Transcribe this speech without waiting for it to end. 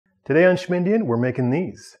Today on Schmindian, we're making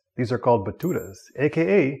these. These are called Bhaturas,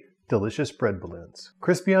 aka delicious bread balloons.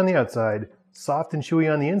 Crispy on the outside, soft and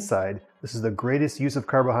chewy on the inside, this is the greatest use of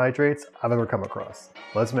carbohydrates I've ever come across.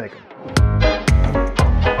 Let's make them.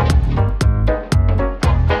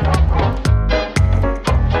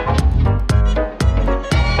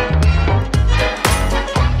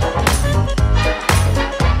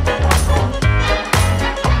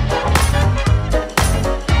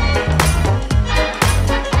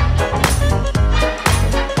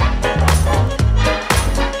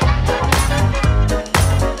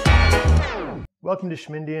 Welcome to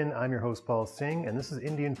Schmindian, I'm your host Paul Singh, and this is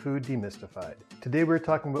Indian Food Demystified. Today we're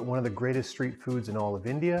talking about one of the greatest street foods in all of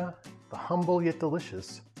India, the humble yet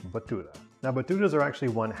delicious Bhatura. Now Bhaturas are actually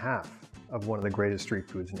one half of one of the greatest street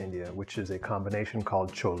foods in India, which is a combination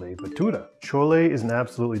called Chole Bhatura. Chole is an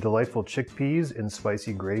absolutely delightful chickpeas in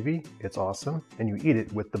spicy gravy. It's awesome, and you eat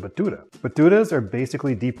it with the Bhatura. Bhaturas are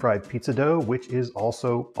basically deep fried pizza dough, which is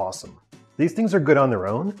also awesome. These things are good on their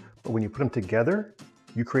own, but when you put them together,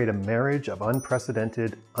 you create a marriage of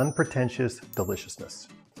unprecedented, unpretentious deliciousness.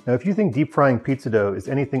 Now, if you think deep frying pizza dough is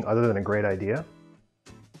anything other than a great idea,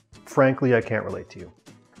 frankly, I can't relate to you.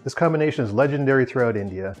 This combination is legendary throughout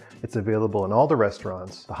India. It's available in all the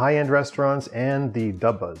restaurants, the high-end restaurants and the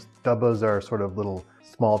dabbas. Dabbas are sort of little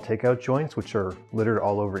small takeout joints which are littered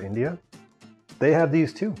all over India. They have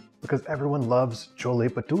these too, because everyone loves Chole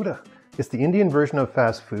Bhatura. It's the Indian version of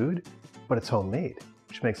fast food, but it's homemade,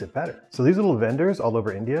 which makes it better. So these little vendors all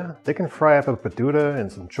over India, they can fry up a Bhatura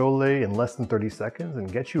and some Chole in less than 30 seconds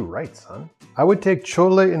and get you right, son. I would take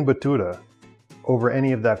Chole and Bhatura over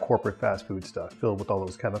any of that corporate fast food stuff filled with all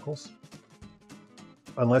those chemicals.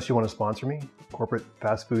 Unless you want to sponsor me, corporate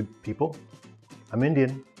fast food people. I'm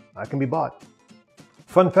Indian, I can be bought.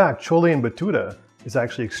 Fun fact, Chole and Bhatura is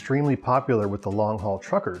actually extremely popular with the long-haul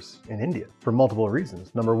truckers in India for multiple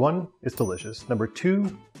reasons. Number one, it's delicious. Number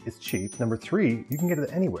two, it's cheap. Number three, you can get it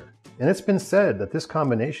anywhere. And it's been said that this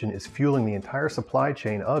combination is fueling the entire supply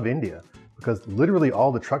chain of India because literally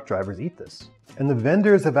all the truck drivers eat this. And the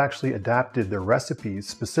vendors have actually adapted their recipes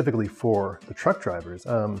specifically for the truck drivers.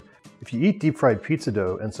 If you eat deep fried pizza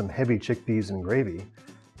dough and some heavy chickpeas and gravy,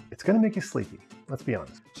 it's gonna make you sleepy. Let's be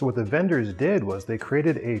honest. So what the vendors did was they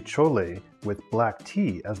created a chole with black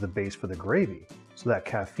tea as the base for the gravy. So that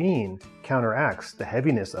caffeine counteracts the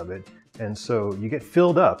heaviness of it. And so you get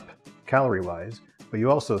filled up calorie-wise, but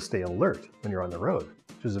you also stay alert when you're on the road,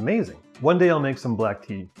 which is amazing. One day I'll make some black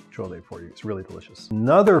tea chole for you. It's really delicious.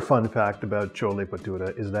 Another fun fact about Chole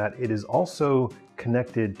Bhatura is that it is also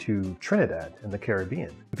connected to Trinidad and the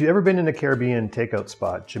Caribbean. If you've ever been in a Caribbean takeout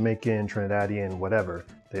spot, Jamaican, Trinidadian, whatever,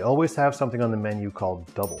 they always have something on the menu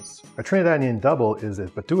called doubles. A Trinidadian double is a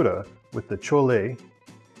Bhatura with the Chole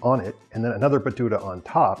on it and then another Bhatura on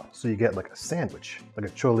top, so you get like a sandwich, like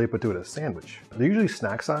a Chole Bhatura sandwich. They're usually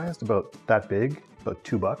snack sized, about that big, about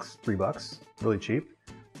 $2, $3, really cheap.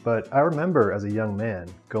 But I remember as a young man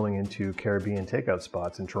going into Caribbean takeout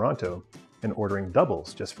spots in Toronto and ordering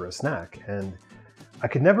doubles just for a snack. And I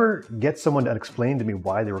could never get someone to explain to me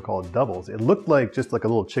why they were called doubles. It looked like just like a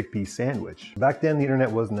little chickpea sandwich. Back then, the internet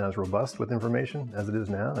wasn't as robust with information as it is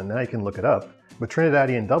now, and now you can look it up. But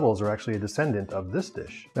Trinidadian doubles are actually a descendant of this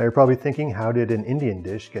dish. Now you're probably thinking, how did an Indian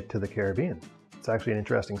dish get to the Caribbean? It's actually an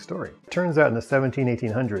interesting story. It turns out in the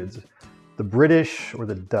 1800s, the British or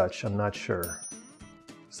the Dutch, I'm not sure,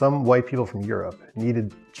 some white people from Europe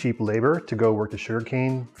needed cheap labor to go work the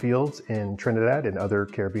sugarcane fields in Trinidad and other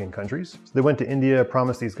Caribbean countries. So they went to India,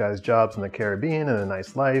 promised these guys jobs in the Caribbean and a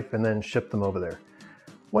nice life, and then shipped them over there.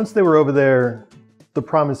 Once they were over there, the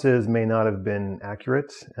promises may not have been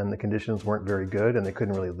accurate and the conditions weren't very good and they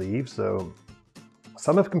couldn't really leave. So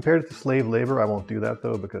some have compared it to slave labor. I won't do that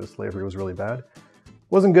though because slavery was really bad.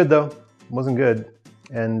 Wasn't good though, wasn't good.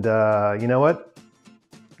 And you know what?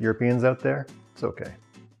 Europeans out there, it's okay.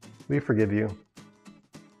 We forgive you.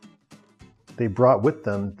 They brought with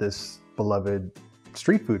them this beloved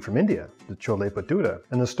street food from India, the Chole Bhatura.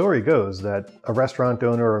 And the story goes that a restaurant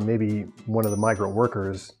owner or maybe one of the migrant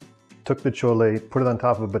workers took the chole, put it on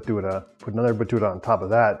top of a Bhatura, put another Bhatura on top of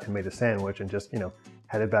that and made a sandwich and just,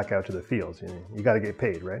 headed back out to the fields. You got to get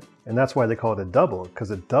paid, right? And that's why they call it a double,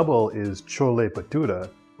 because a double is Chole Bhatura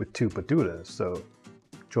with two Bhaturas. So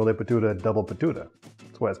Chole Bhatura, double Bhatura.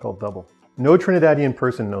 That's why it's called double. No Trinidadian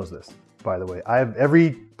person knows this, by the way.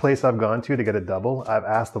 Every place I've gone to get a double, I've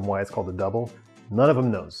asked them why it's called a double. None of them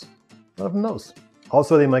knows. None of them knows.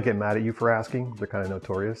 Also, they might get mad at you for asking. They're kind of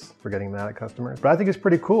notorious for getting mad at customers. But I think it's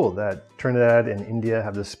pretty cool that Trinidad and India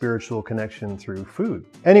have this spiritual connection through food.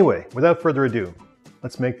 Anyway, without further ado,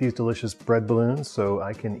 let's make these delicious bread balloons so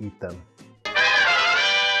I can eat them.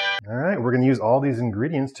 All right, we're gonna use all these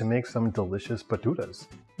ingredients to make some delicious bhaturas.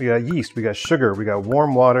 We got yeast, we got sugar, we got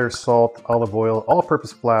warm water, salt, olive oil,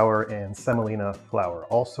 all-purpose flour, and semolina flour,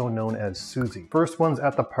 also known as Suzy. First ones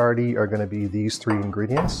at the party are gonna be these three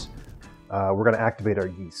ingredients. We're gonna activate our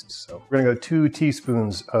yeast. So we're gonna go 2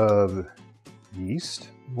 teaspoons of yeast,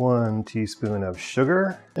 1 teaspoon of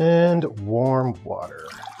sugar, and warm water.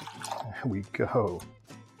 There we go.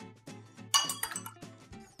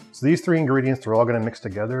 So these three ingredients are all gonna mix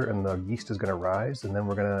together and the yeast is gonna rise, and then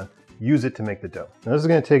we're gonna use it to make the dough. Now this is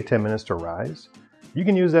gonna take 10 minutes to rise. You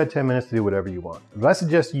can use that 10 minutes to do whatever you want. But I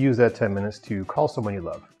suggest you use that 10 minutes to call someone you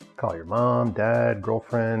love. Call your mom, dad,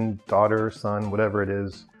 girlfriend, daughter, son, whatever it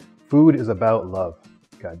is. Food is about love.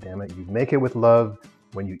 God damn it, you make it with love.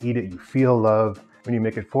 When you eat it, you feel love. When you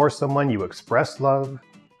make it for someone, you express love.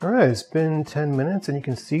 All right, it's been 10 minutes and you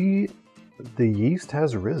can see the yeast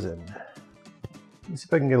has risen. Let's see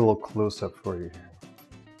if I can get a little close up for you.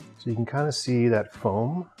 So you can kind of see that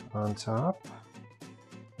foam on top.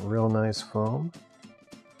 Real nice foam.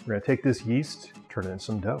 We're gonna take this yeast, turn it into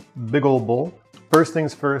some dough. Big old bowl. First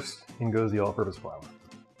things first, in goes the all-purpose flour.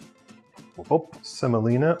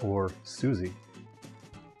 Semolina or Suzy.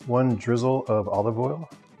 1 drizzle of olive oil.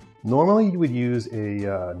 Normally you would use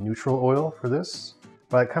a neutral oil for this,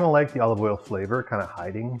 but I kind of like the olive oil flavor kind of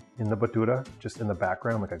hiding in the bhatura, just in the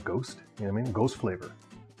background like a ghost. You know what I mean? Ghost flavor.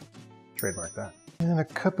 Trademark that. And a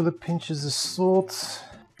couple of pinches of salt.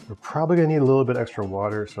 We're probably gonna need a little bit extra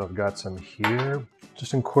water, so I've got some here.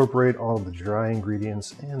 Just incorporate all of the dry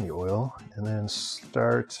ingredients and the oil, and then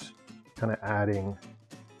start kind of adding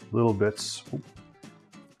little bits. Ooh,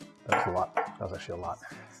 that's a lot. That was actually a lot.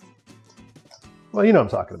 Well, you know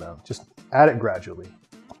what I'm talking about. Just add it gradually.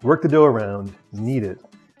 Work the dough around, knead it.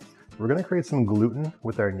 We're gonna create some gluten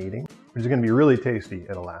with our kneading, which is gonna be really tasty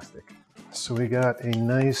and elastic. So we got a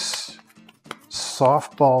nice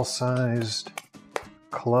softball-sized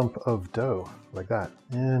clump of dough, like that.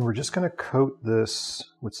 And we're just gonna coat this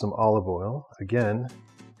with some olive oil, again,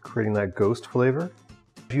 creating that ghost flavor.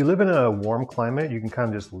 If you live in a warm climate, you can kind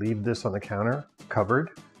of just leave this on the counter, covered,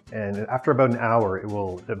 and after about an hour, it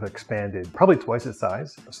will have expanded, probably twice its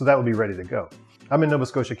size, so that will be ready to go. I'm in Nova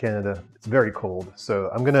Scotia, Canada. It's very cold, so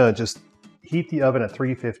I'm gonna just heat the oven at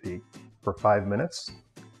 350 for 5 minutes,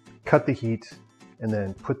 cut the heat, and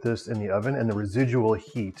then put this in the oven, and the residual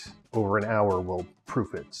heat over an hour will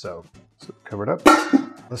proof it. So cover it up.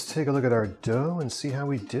 Let's take a look at our dough and see how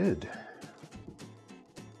we did.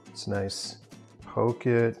 It's nice. Poke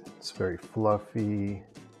it, it's very fluffy.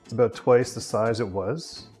 It's about twice the size it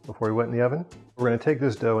was before we went in the oven. We're gonna take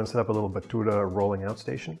this dough and set up a little Bhatura rolling out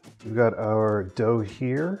station. We've got our dough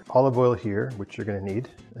here, olive oil here, which you're gonna need,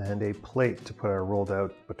 and a plate to put our rolled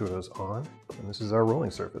out Bhaturas on. And this is our rolling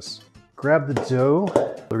surface. Grab the dough.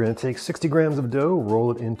 We're gonna take 60 grams of dough,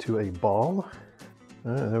 roll it into a ball.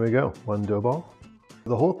 There we go, 1 dough ball.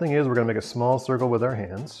 The whole thing is we're gonna make a small circle with our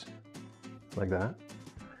hands, like that.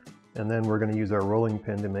 And then we're going to use our rolling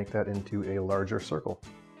pin to make that into a larger circle.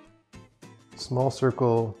 Small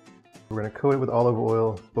circle. We're going to coat it with olive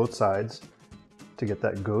oil, both sides, to get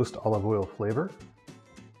that ghost olive oil flavor.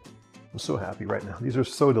 I'm so happy right now. These are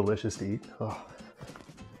so delicious to eat. Oh.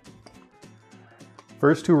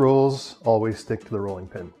 First 2 rolls, always stick to the rolling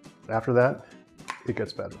pin. After that, it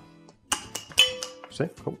gets better. See?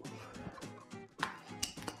 Oh.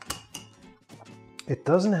 It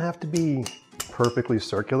doesn't have to be perfectly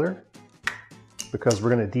circular, because we're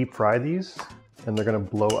going to deep fry these and they're going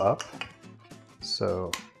to blow up. So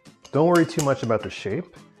don't worry too much about the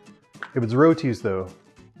shape. If it's rotis though,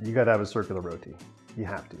 you got to have a circular roti. You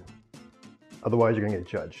have to. Otherwise you're going to get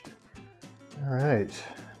judged. All right.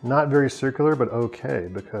 Not very circular, but okay,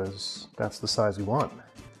 because that's the size we want.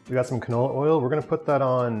 We got some canola oil. We're going to put that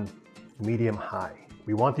on medium high.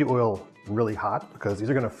 We want the oil really hot because these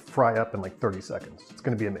are going to fry up in like 30 seconds. It's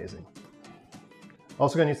going to be amazing.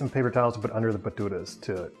 Also gonna need some paper towels to put under the bhaturas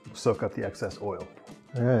to soak up the excess oil.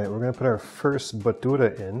 All right, we're gonna put our first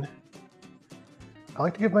bhatura in. I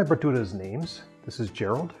like to give my bhaturas names. This is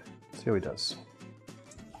Gerald. Let's see how he does.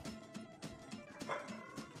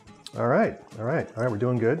 All right, we're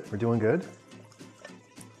doing good. We're doing good.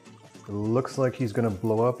 It looks like he's gonna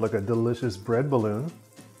blow up like a delicious bread balloon.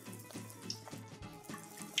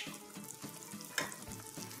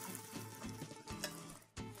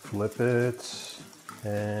 Flip it.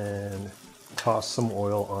 And toss some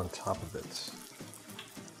oil on top of it.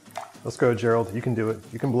 Let's go, Gerald. You can do it.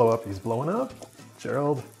 You can blow up. He's blowing up.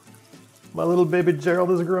 Gerald. My little baby Gerald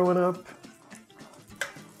is growing up.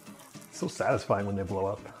 It's so satisfying when they blow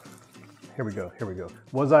up. Here we go. Here we go.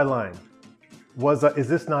 Was I lying? Is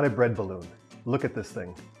this not a bread balloon? Look at this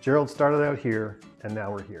thing. Gerald started out here. and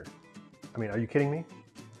now we're here. I mean, are you kidding me?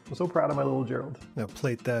 I'm so proud of my little Gerald. Now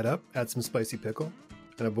plate that up, add some spicy pickle,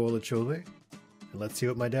 and a bowl of chole, and let's see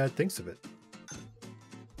what my dad thinks of it.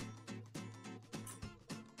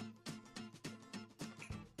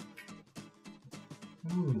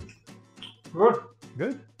 Good.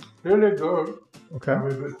 Good? Really good. Okay. I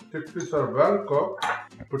mean, the chickpeas are well cooked.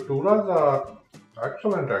 Bhaturas are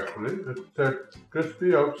excellent actually. It's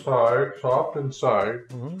crispy outside, soft inside,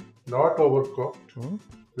 not overcooked,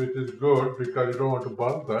 which is good because you don't want to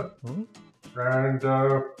burn them. And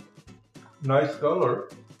nice color.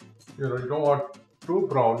 You know, you don't want too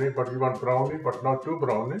browny, but you want browny, but not too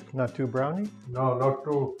browny. Not too browny? No, not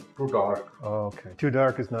too dark. Oh, okay. Too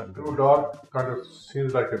dark is not good. Too dark kind of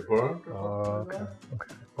seems like a burnt. Oh, okay.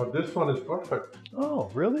 Okay. But this one is perfect. Oh,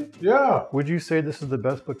 really? Yeah. Would you say this is the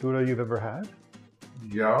best bhatura you've ever had?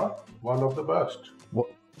 Yeah, one of the best. What?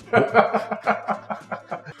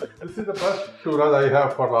 This is the best bhatura I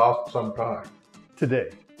have for last some time.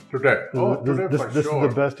 Today? Today. Today this for is sure.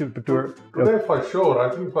 the best bhatura? Today for sure. I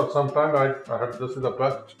think for some time I heard this is the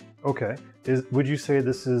best. Okay. Would you say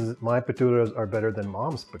my bhaturas are better than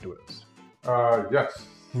mom's bhaturas? Yes.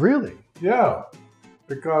 Really? Yeah.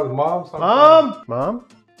 Because mom sometimes... Mom?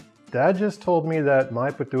 Dad just told me that my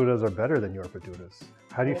bhaturas are better than your bhaturas.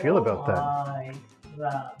 How do you feel about that?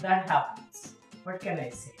 Well, that happens. What can I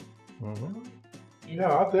say?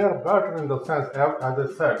 Yeah, they are better in the sense, as I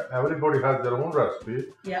said, everybody has their own recipe.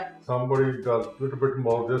 Yeah. Somebody does a little bit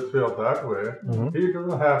more this way or that way. He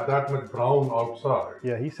doesn't have that much brown outside.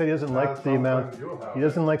 Yeah, he said he doesn't like the amount. He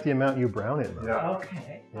doesn't like the amount you brown it. Though. Yeah.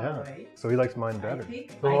 Okay. Yeah. All right. So he likes mine better.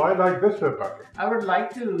 I like this way better. I would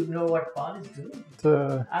like to know what Paul is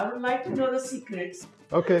doing. I would like to know the secrets.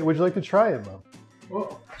 Okay. Would you like to try it, Mom?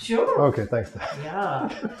 Well, sure. Okay. Thanks, Dad. Yeah.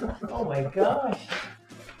 Oh my gosh.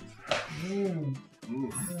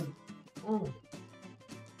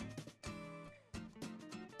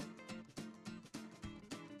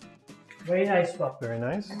 Very nice, Paul. Very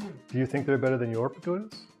nice. Do you think they're better than your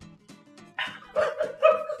bhaturas?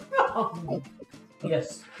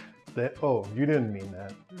 Yes. Oh, you didn't mean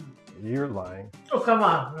that. You're lying. Oh, come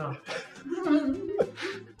on. No.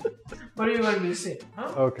 What do you want me to say?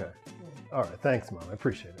 Huh? Okay. All right. Thanks, Mom. I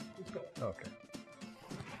appreciate it. Okay.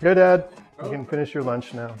 Go, Dad. You can finish your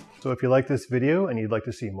lunch now. So if you like this video and you'd like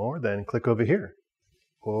to see more, then click over here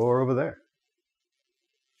or over there.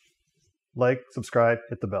 Like, subscribe,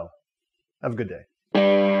 hit the bell. Have a good day.